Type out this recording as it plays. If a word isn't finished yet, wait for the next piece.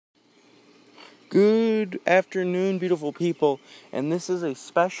Good afternoon, beautiful people, and this is a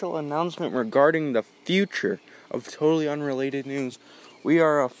special announcement regarding the future of Totally Unrelated News. We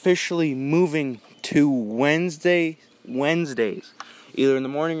are officially moving to Wednesdays, either in the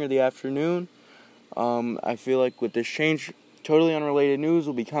morning or the afternoon. I feel like with this change, Totally Unrelated News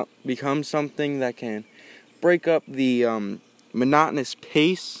will become something that can break up the monotonous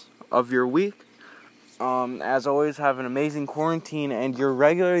pace of your week. As always, have an amazing quarantine, and your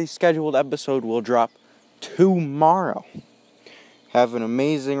regularly scheduled episode will drop tomorrow. Have an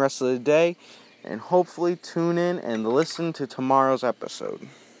amazing rest of the day, and hopefully tune in and listen to tomorrow's episode.